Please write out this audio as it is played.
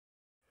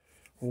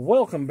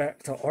Welcome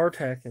back to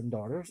R-TAC and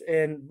Daughters.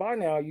 And by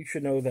now you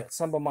should know that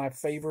some of my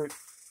favorite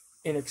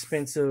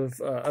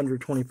inexpensive, under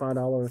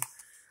 $25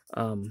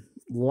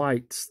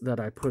 lights that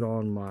I put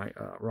on my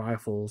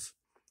rifles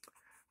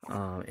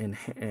and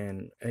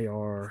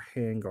AR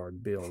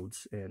handguard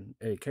builds and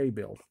AK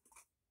build,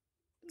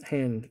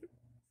 handgun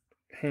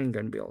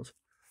builds,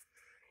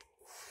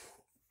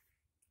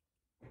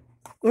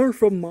 they're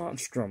from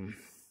Monstrum.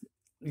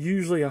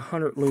 Usually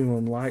 100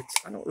 lumen lights.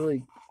 I don't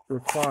really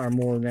require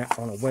more than that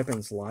on a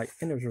weapons light,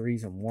 and there's a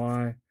reason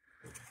why,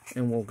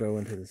 and we'll go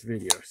into this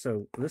video.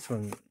 So this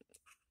one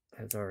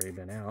has already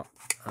been out.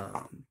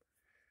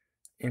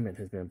 Emmett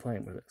has been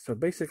playing with it. So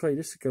basically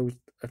this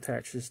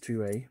attaches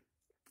to a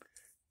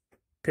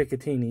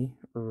Picatinny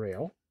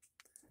rail.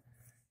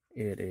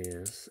 It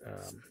is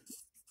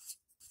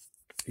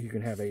you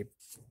can have a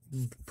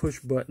push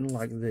button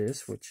like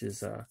this, which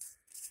is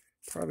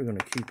probably going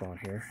to keep on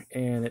here,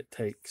 and it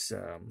takes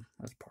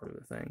that's part of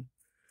the thing.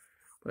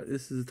 But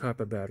this is the type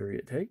of battery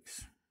it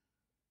takes.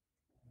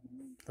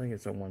 I think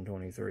it's a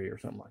 123 or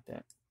something like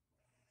that.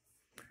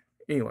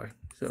 Anyway,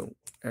 so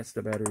that's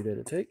the battery that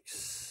it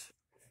takes.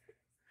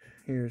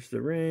 Here's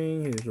the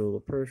ring. Here's a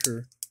little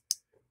pressure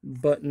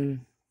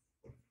button.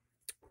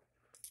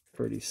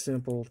 Pretty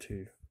simple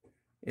to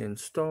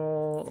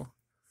install.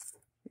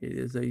 It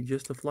is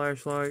just a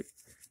flashlight.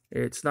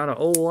 It's not an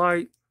old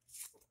light.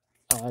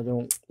 I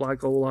don't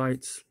like old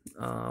lights.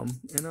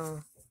 And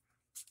I'll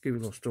give you a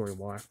little story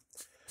why.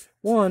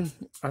 One,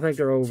 I think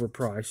they're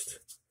overpriced,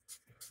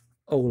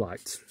 old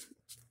lights.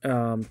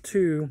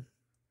 Two,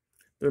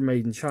 they're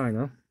made in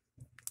China.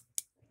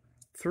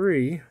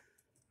 Three,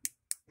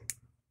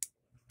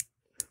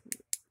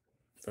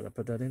 did I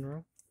put that in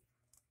wrong?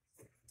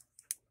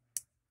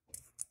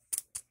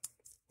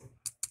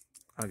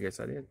 I guess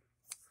I did.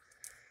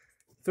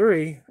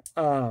 Three,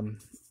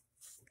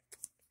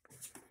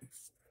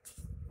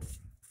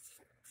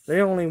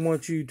 they only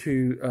want you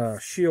to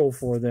shield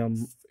for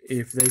them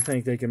if they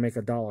think they can make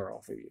 $1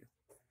 off of you,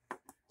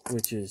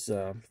 which is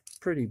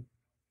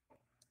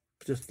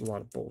just a lot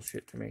of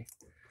bullshit to me.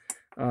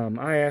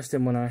 I asked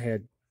them when I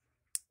had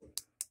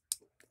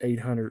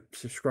 800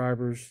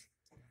 subscribers,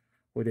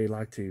 would they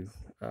like to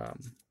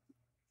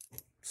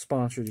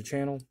sponsor the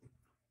channel?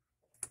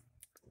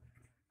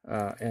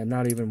 And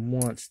not even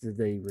once did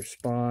they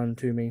respond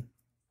to me,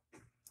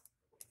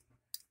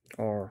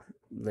 or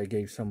they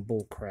gave some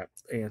bullcrap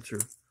answer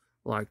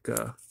like,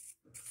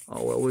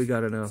 oh, well, we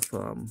got enough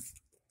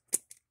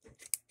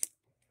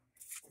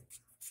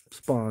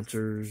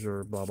sponsors,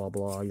 or blah, blah,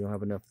 blah. You don't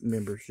have enough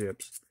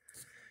memberships.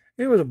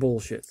 It was a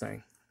bullshit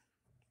thing.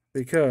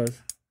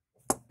 Because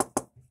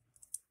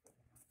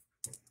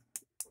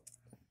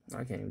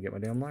I can't even get my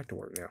damn light to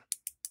work now.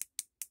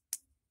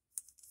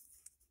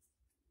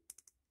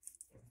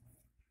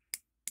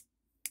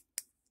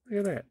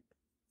 Look at that.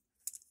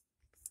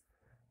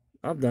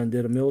 I've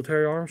did a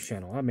military arms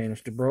channel. I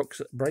managed to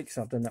break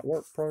something that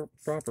worked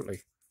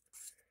properly.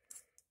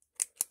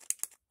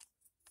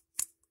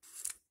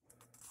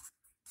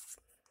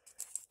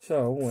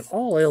 So when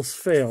all else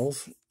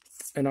fails,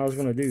 and I was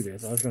going to do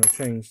this, I was going to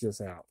change this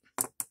out.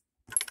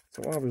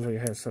 So obviously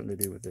it has something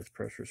to do with this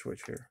pressure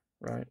switch here,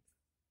 right?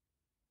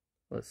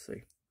 Let's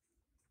see.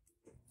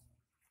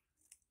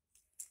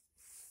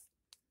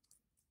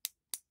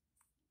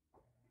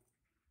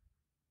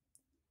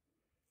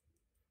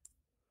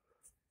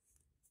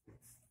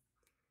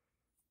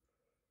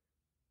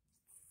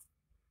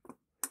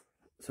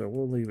 So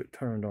we'll leave it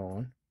turned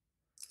on.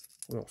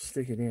 We'll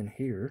stick it in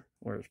here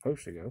where it's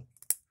supposed to go.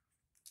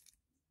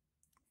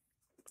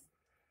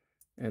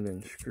 And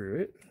then screw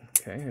it.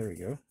 Okay, there we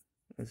go.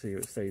 Let's see if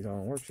it stays on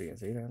and works again.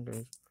 See, there it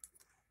goes.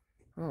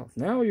 Oh,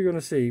 now you're going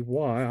to see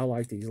why I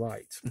like these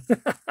lights.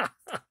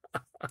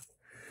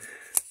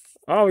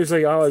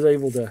 Obviously, I was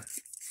able to...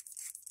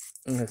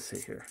 Let's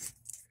see here.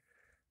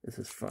 This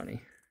is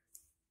funny.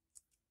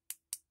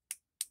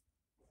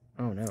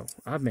 Oh, no.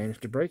 I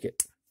managed to break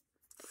it.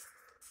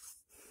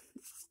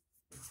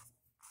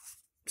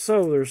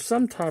 So there's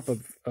some type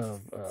of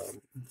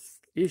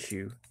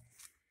issue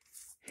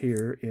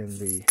here in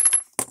the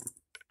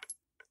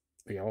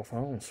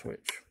off-on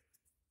switch.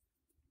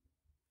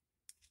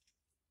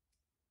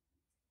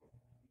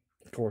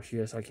 Of course,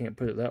 yes, I can't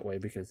put it that way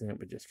because then it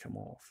would just come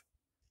off.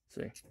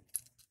 See?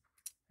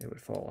 It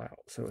would fall out.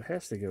 So it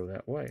has to go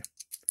that way.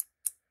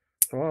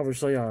 So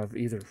obviously I've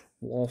either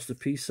lost a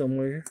piece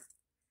somewhere,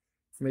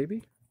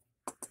 maybe,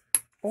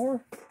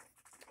 or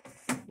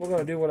we're going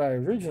to do what I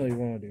originally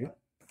want to do.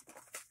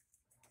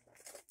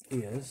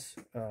 Is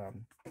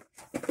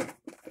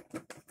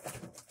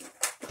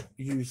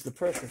use the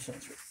pressure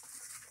sensor.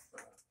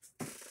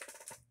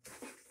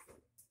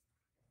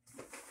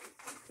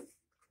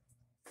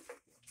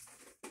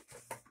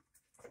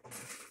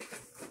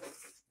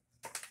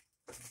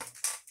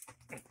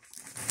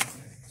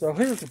 So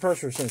here's the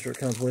pressure sensor that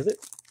comes with it.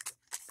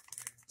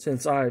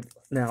 Since I'm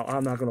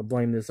not going to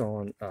blame this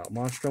on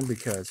Monstrum,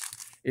 because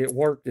it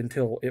worked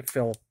until it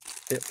fell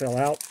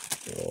out,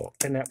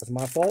 and that was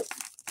my fault.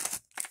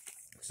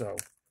 So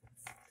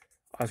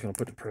I was going to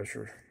put the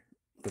pressure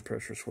the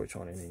pressure switch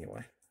on it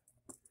anyway.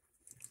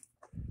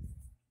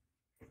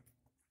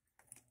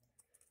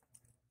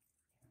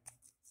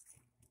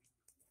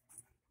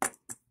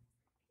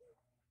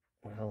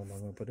 Well, how am I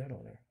going to put that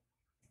on there?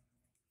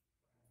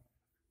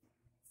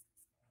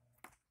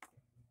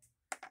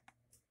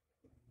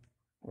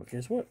 Well,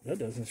 guess what? That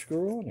doesn't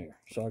screw on there.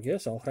 So I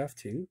guess I'll have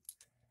to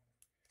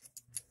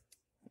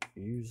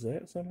use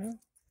that somehow.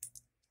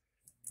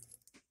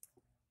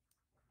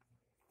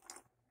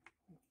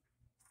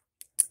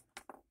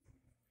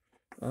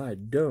 I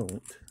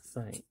don't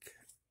think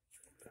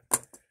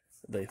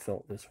they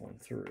felt this one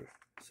through.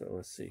 So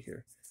let's see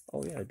here.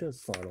 Oh yeah, it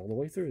does slide all the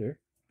way through there.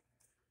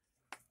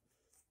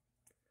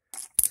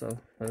 So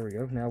there we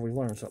go. Now we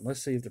learned something.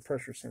 Let's see if the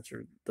pressure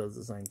sensor does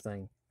the same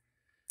thing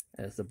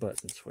as the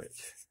button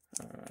switch.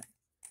 Alright.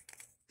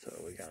 So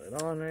we got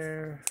it on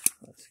there.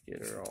 Let's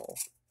get her all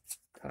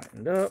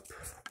tightened up.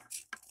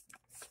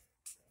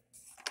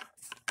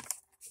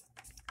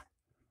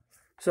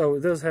 So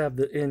it does have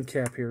the end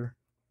cap here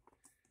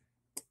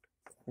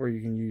where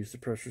you can use the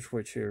pressure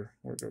switch here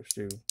where it goes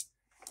to,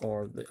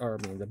 or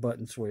the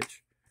button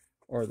switch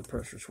or the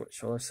pressure switch.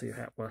 So let's see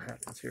what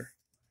happens here.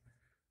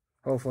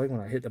 Hopefully when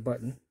I hit the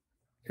button,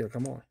 it'll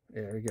come on.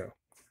 There we go.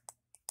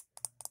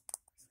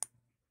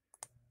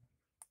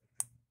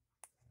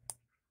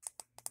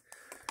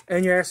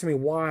 And you're asking me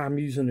why I'm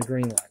using the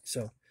green light.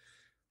 So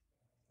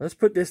let's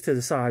put this to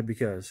the side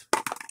because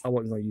I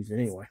wasn't going to use it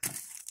anyway.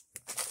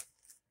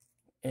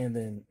 And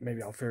then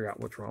maybe I'll figure out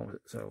what's wrong with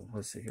it. So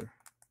let's see here.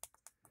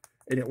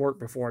 It didn't work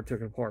before I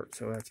took it apart,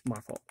 so that's my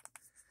fault.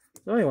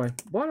 So anyway,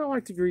 why do I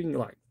like the green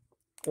light?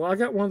 Well, I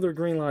got one of their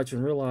green lights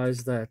and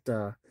realized that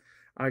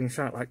I can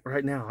shine, like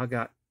right now I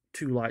got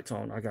two lights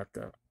on. I got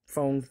the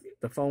phone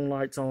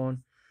lights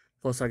on,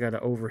 plus I got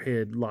an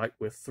overhead light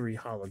with 3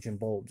 halogen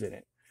bulbs in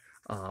it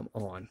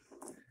on.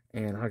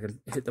 And I can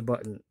hit the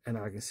button and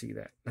I can see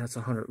that. That's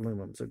 100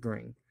 lumens of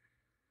green.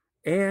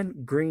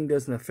 And green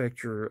doesn't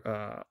affect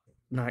your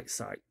night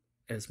sight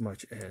as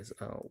much as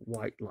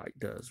white light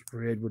does.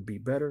 Red would be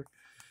better,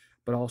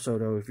 but also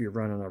though if you're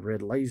running a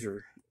red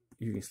laser,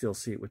 you can still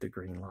see it with the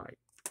green light.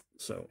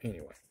 So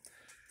anyway,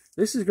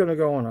 this is going to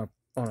go on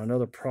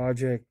another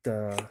project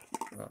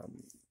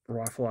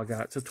rifle I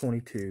got. It's a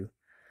 22.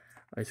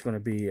 It's going to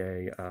be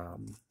a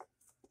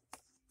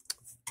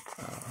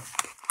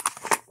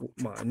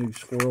my new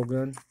squirrel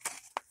gun,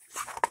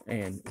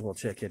 and we'll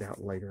check it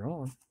out later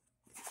on.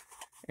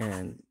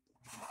 And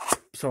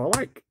so I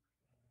like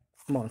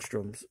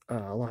monstrous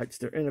lights.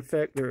 They're in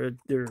effect, they're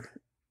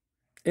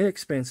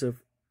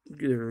inexpensive,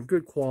 they're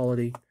good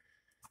quality,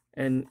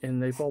 and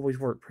they've always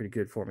worked pretty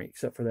good for me,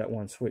 except for that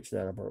one switch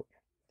that I broke.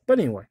 But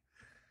anyway,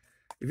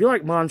 if you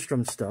like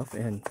monstrous stuff,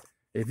 and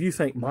if you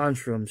think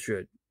monstrous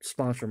should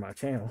sponsor my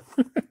channel,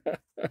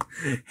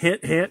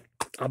 hint hint,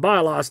 I buy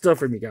a lot of stuff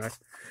from you guys.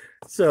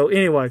 So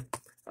anyway,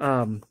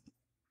 I've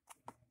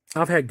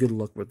had good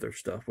luck with their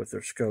stuff, with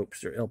their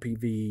scopes, their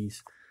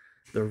LPVs,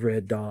 their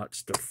red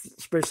dots,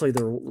 especially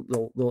their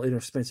little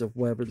inexpensive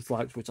weapon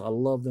flags, which I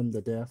love them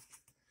to death,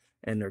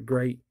 and they're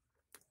great.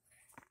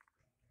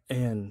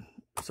 And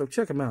so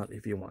check them out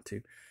if you want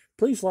to.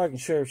 Please like and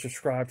share,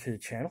 subscribe to the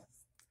channel.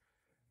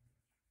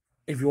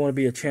 If you want to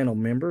be a channel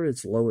member,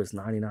 it's low as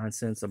 99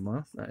 cents a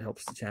month. That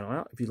helps the channel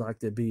out. If you'd like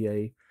to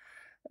be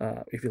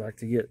if you'd like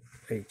to get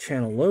a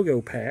channel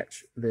logo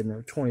patch, then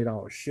they're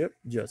 $20 shipped.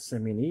 Just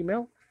send me an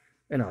email,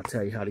 and I'll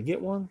tell you how to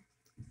get one.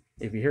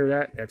 If you hear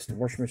that, that's the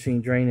washing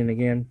machine draining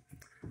again.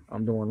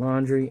 I'm doing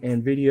laundry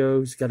and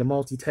videos. Got to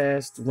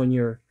multitask when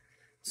you're a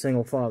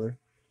single father.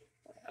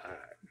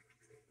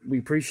 We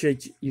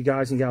appreciate you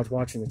guys and gals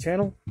watching the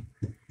channel.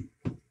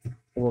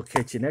 We'll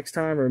catch you next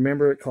time.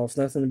 Remember, it costs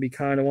nothing to be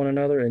kind to one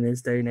another. In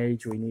this day and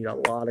age, we need a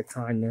lot of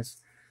kindness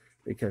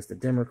because the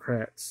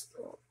Democrats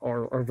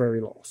are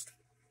very lost.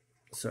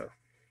 So,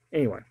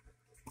 anyway,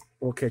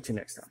 we'll catch you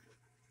next time.